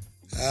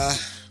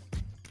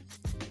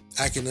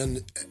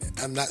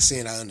 I'm not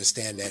saying I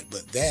understand that,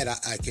 but that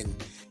I can.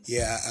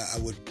 Yeah, I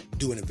would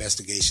do an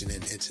investigation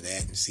into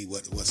that and see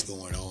what's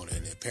going on.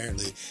 And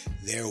apparently,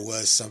 there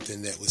was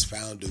something that was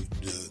found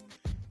to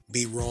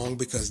be wrong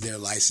because their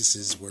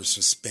licenses were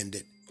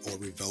suspended or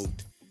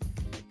revoked.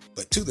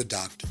 But to the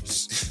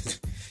doctors,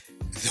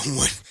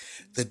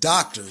 the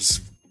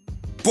doctors,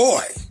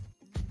 boy,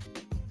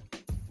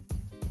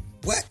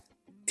 what?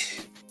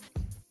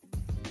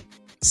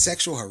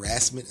 Sexual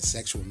harassment and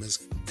sexual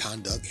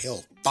misconduct,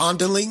 hell,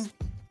 fondling.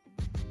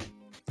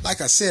 Like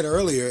I said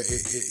earlier,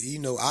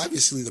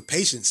 obviously the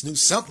patients knew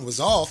something was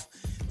off.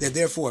 That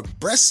therefore a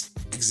breast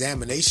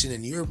examination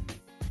and you're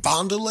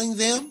fondling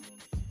them.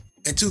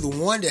 And to the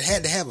one that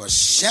had to have a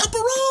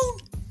chaperone?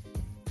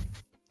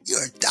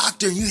 You're a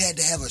doctor and you had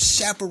to have a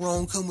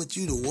chaperone come with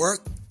you to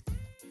work?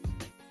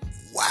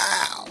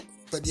 Wow.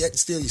 But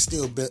yet you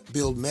still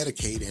build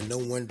Medicaid and no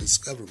one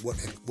discovered what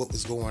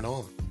was going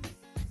on.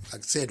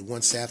 Like I said,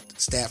 one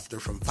staffer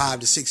from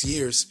 5 to 6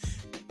 years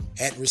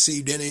hadn't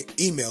received any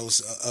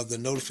emails of the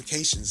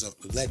notifications of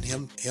letting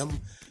him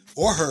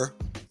or her,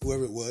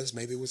 whoever it was,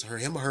 maybe it was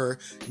him or her,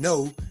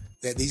 know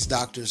that these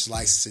doctors'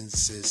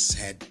 licenses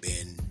had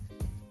been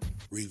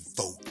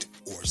revoked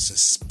or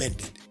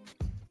suspended.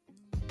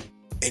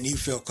 And you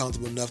felt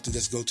comfortable enough to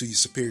just go to your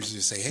superiors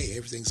and say, hey,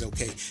 everything's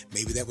okay.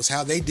 Maybe that was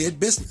how they did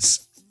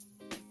business.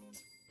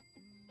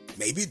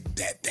 Maybe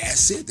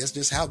that's it. That's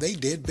just how they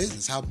did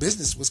business, how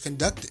business was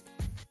conducted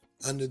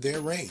under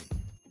their reign.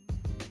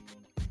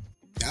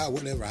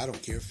 Whatever, I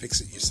don't care.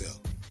 Fix it yourself.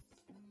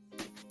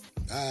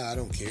 I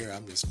don't care.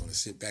 I'm just going to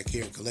sit back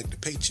here and collect a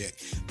paycheck.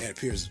 That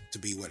appears to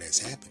be what has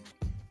happened.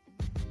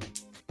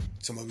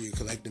 Some of you are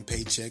collecting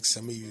paychecks.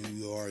 Some of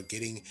you are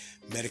getting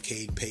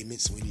Medicaid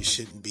payments when you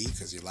shouldn't be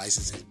because your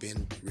license has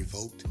been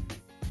revoked.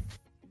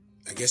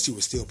 I guess you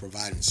were still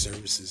providing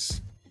services.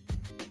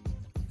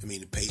 I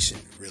mean, the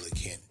patient really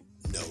can't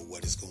know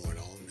what is going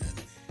on.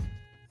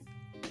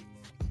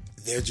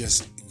 They're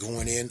just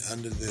going in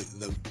under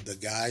the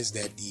guise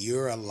that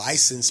you're a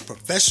licensed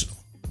professional.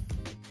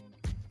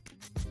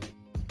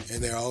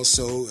 And they're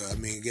also, I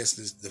guess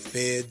the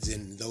feds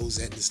and those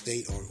at the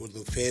state or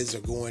the feds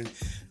are going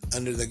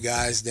under the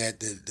guise that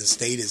the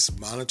state is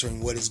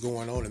monitoring what is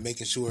going on and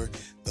making sure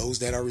those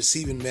that are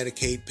receiving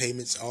Medicaid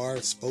payments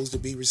are supposed to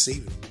be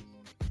receiving.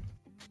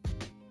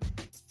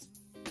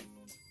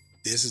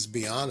 This is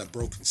beyond a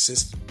broken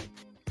system.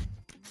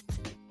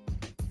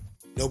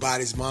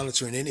 Nobody's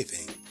monitoring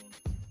anything.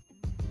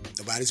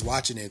 Nobody's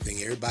watching anything.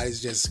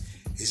 Everybody's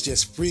it's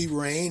just free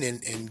reign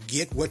and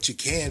get what you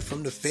can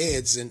from the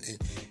feds and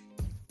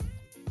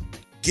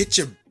get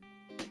your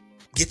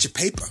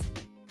paper,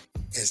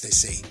 as they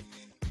say.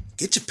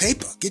 Get your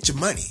paper, get your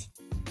money,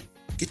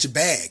 get your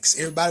bags.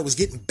 Everybody was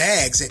getting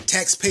bags at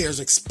taxpayers'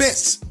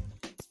 expense.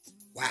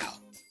 Wow.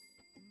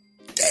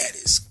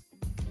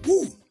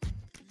 whoo,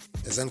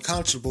 it's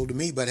unconscionable to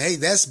me. But hey,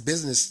 that's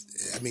business.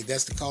 I mean,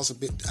 that's the cost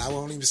of it. I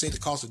won't even say the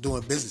cost of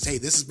doing business. Hey,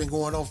 this has been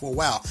going on for a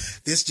while.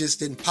 This just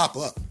didn't pop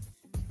up.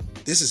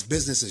 This is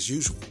business as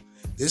usual.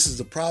 This is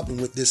the problem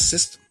with this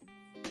system.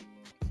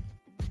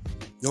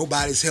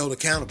 Nobody's held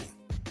accountable.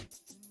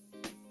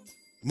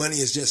 Money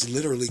is just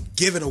literally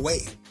given away.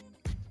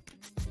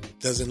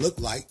 Doesn't look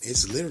like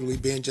it's literally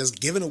being just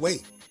given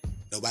away.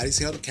 Nobody's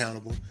held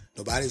accountable.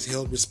 Nobody's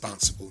held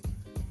responsible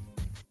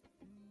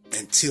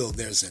until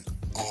there's an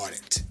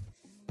audit.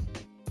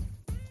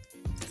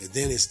 And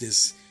then it's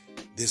this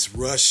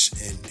rush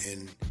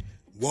and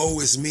woe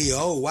is me.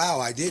 Oh, wow,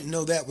 I didn't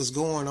know that was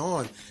going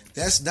on.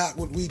 That's not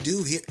what we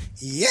do here.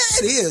 Yeah,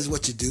 it is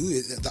what you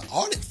do. The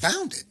audit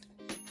found it.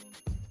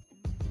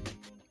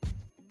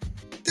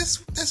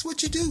 That's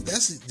what you do.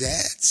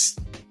 That's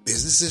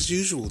business as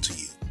usual to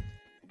you.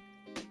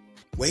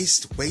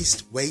 Waste,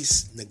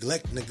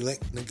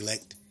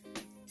 neglect.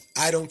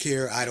 I don't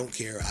care.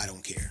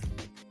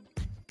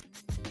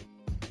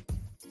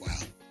 Wow.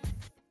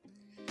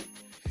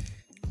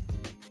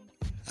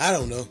 I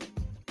don't know.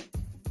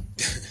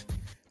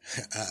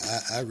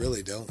 I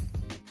really don't.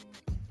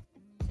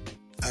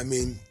 I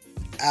mean,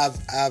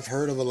 I've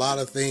heard of a lot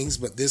of things,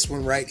 but this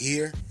one right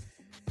here,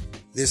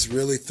 this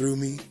really threw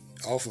me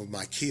off of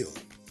my keel.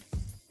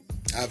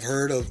 I've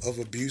heard of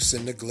abuse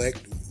and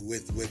neglect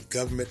with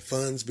government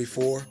funds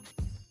before,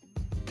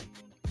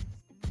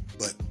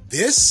 but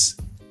this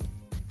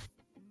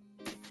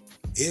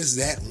is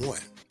that one.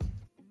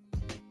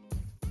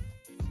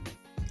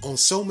 On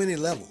so many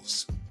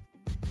levels.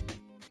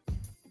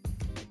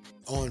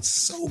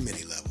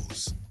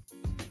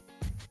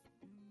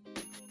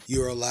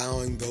 You're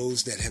allowing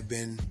those that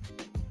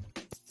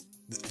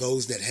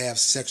have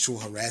sexual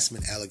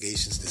harassment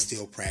allegations to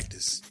still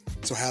practice.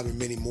 So however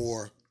many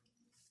more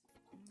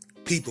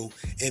people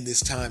in this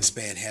time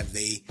span have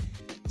they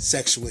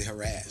sexually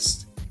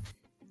harassed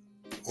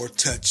or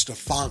touched or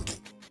fondled?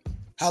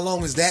 How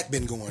long has that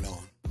been going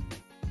on?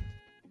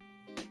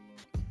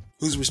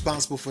 Who's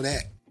responsible for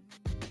that?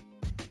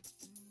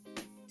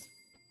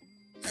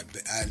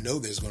 I know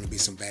there's going to be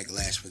some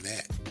backlash for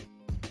that.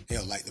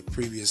 Hell, like the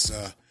previous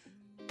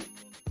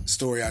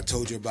story I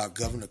told you about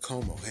Governor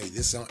Cuomo. Hey,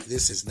 this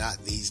is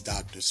not these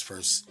doctors'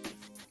 first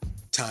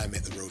time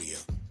at the rodeo.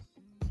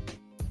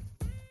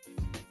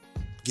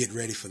 Get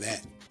ready for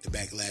that, the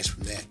backlash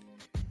from that.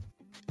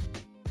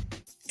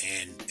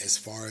 And as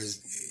far as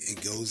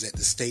it goes at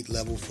the state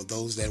level, for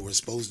those that were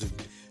supposed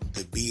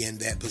to be in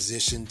that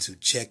position to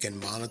check and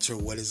monitor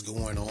what is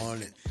going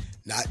on, and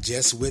not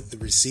just with the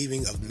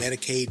receiving of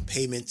Medicaid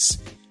payments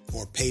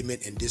or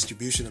payment and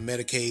distribution of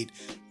Medicaid,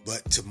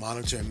 but to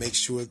monitor and make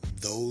sure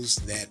those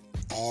that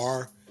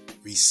are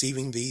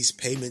receiving these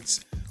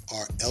payments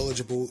are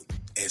eligible,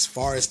 as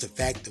far as the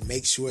fact to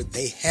make sure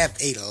they have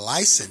a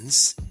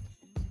license.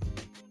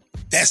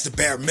 That's the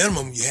bare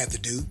minimum you have to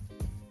do.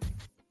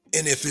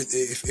 And if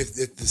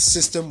the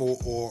system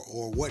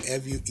or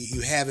whatever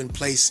you have in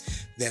place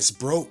that's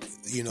broke,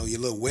 your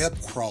little web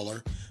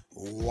crawler,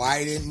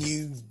 why didn't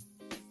you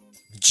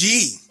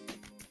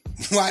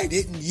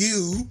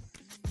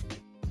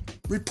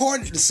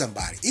report it to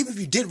somebody? Even if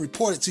you did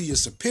report it to your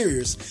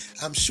superiors,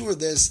 I'm sure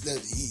let's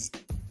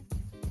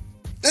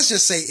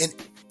just say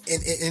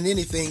in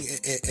anything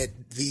at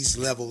these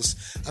levels,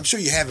 I'm sure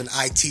you have an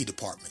IT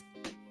department.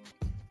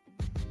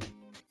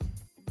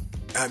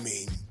 I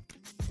mean,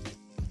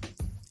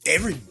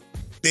 every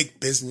big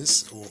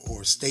business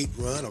or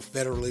state-run or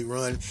federally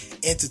run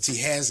entity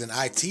has an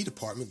IT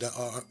department.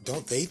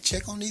 Don't they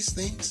check on these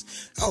things?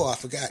 Oh, I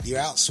forgot. You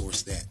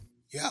outsource that.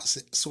 You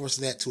outsource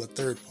that to a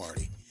third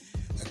party.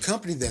 A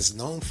company that's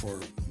known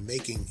for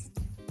making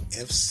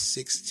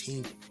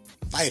F-16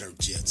 fighter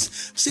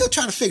jets. Still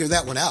trying to figure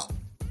that one out.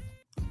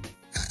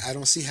 I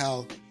don't see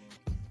how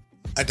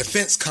a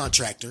defense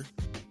contractor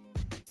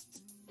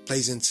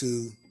plays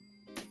into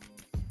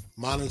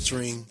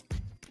monitoring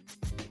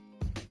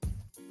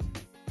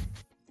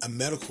a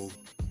medical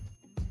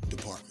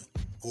department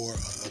or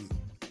a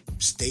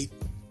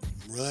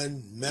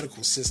state-run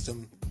medical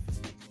system.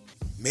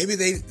 Maybe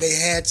they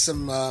had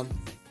some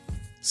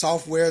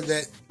software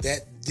that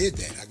did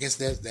that. I guess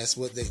that's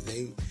what they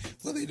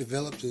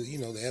developed.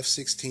 The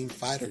F-16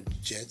 fighter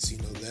jets.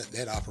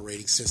 That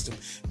operating system.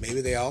 Maybe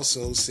they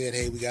also said,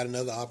 hey, we got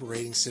another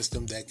operating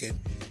system that can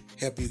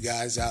help you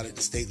guys out at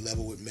the state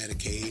level with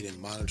Medicaid and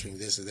monitoring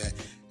this or that.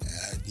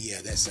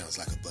 Yeah, that sounds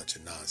like a bunch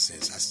of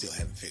nonsense. I still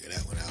haven't figured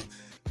that one out.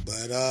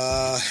 But,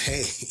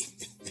 hey.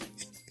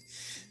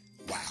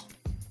 Wow.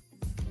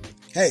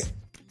 Hey.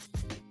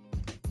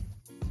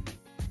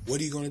 What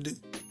are you going to do?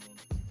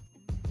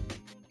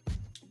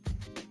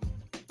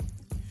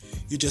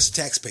 You're just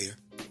a taxpayer.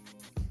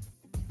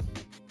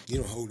 You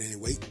don't hold any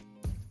weight.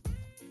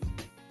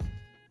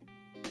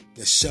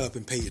 Just shut up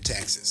and pay your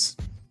taxes.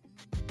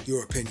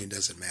 Your opinion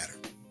doesn't matter.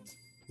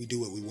 We do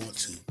what we want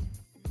to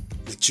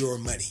with your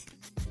money.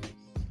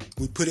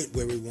 We put it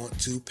where we want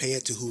to, pay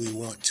it to who we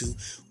want to,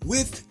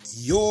 with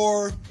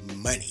your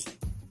money.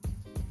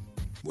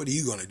 What are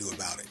you going to do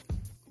about it?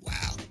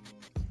 Wow.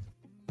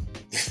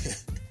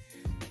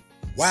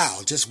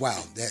 Wow, just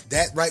wow.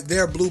 That right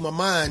there blew my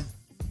mind.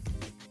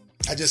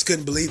 I just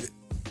couldn't believe it.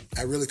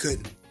 I really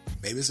couldn't.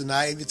 Maybe it's a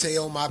naivete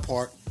on my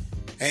part.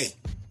 Hey,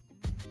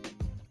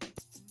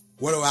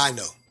 what do I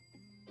know?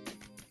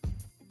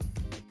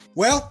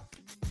 Well,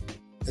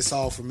 that's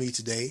all for me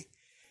today.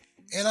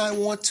 And I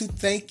want to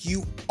thank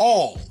you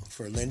all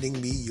for lending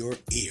me your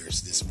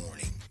ears this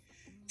morning.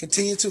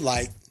 Continue to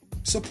like,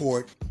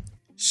 support,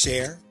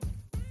 share,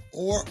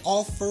 or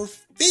offer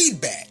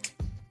feedback.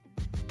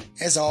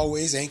 As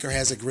always, Anchor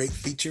has a great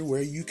feature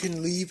where you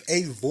can leave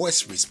a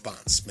voice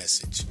response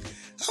message.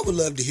 I would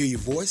love to hear your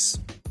voice.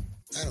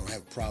 I don't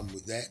have a problem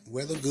with that.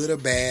 Whether good or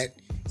bad,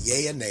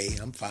 yay or nay,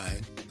 I'm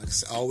fine. Like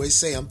I always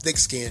say, I'm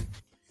thick-skinned.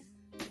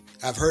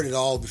 I've heard it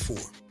all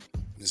before.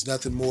 There's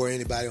nothing more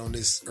anybody on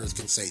this earth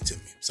can say to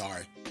me.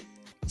 Sorry.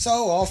 So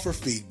offer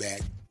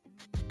feedback.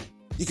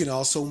 You can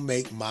also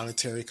make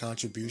monetary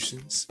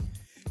contributions.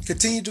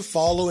 Continue to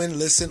follow and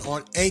listen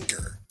on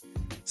Anchor,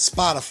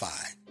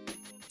 Spotify,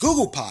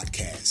 Google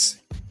Podcasts,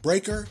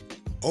 Breaker,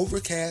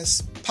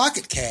 Overcast,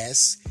 Pocket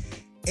Casts,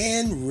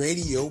 and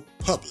Radio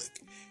Public.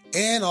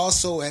 And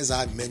also, as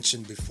I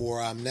mentioned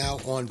before, I'm now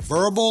on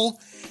Verbal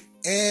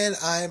and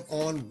I'm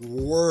on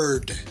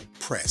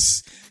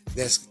WordPress.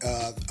 That's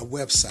a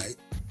website.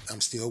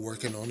 I'm still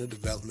working on the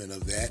development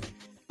of that.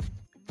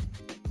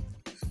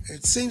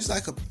 It seems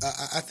like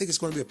I think it's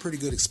going to be a pretty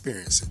good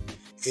experience.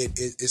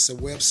 It's a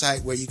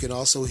website where you can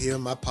also hear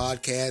my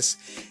podcast,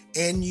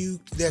 and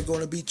they're going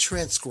to be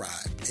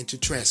transcribed into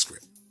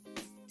transcript.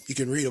 You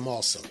can read them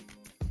also.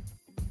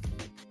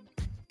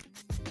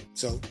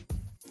 So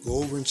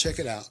go over and check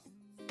it out.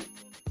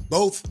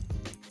 Both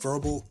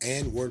Verbal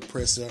and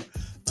WordPress are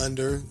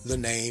under the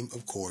name,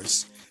 of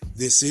course,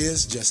 This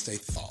Is Just a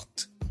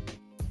Thought.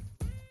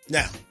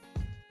 Now,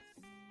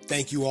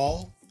 thank you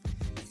all.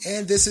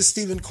 And this is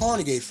Stephen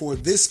Carnegie for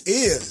This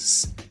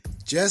Is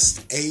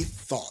Just a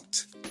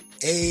Thought.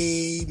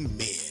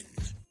 Amen.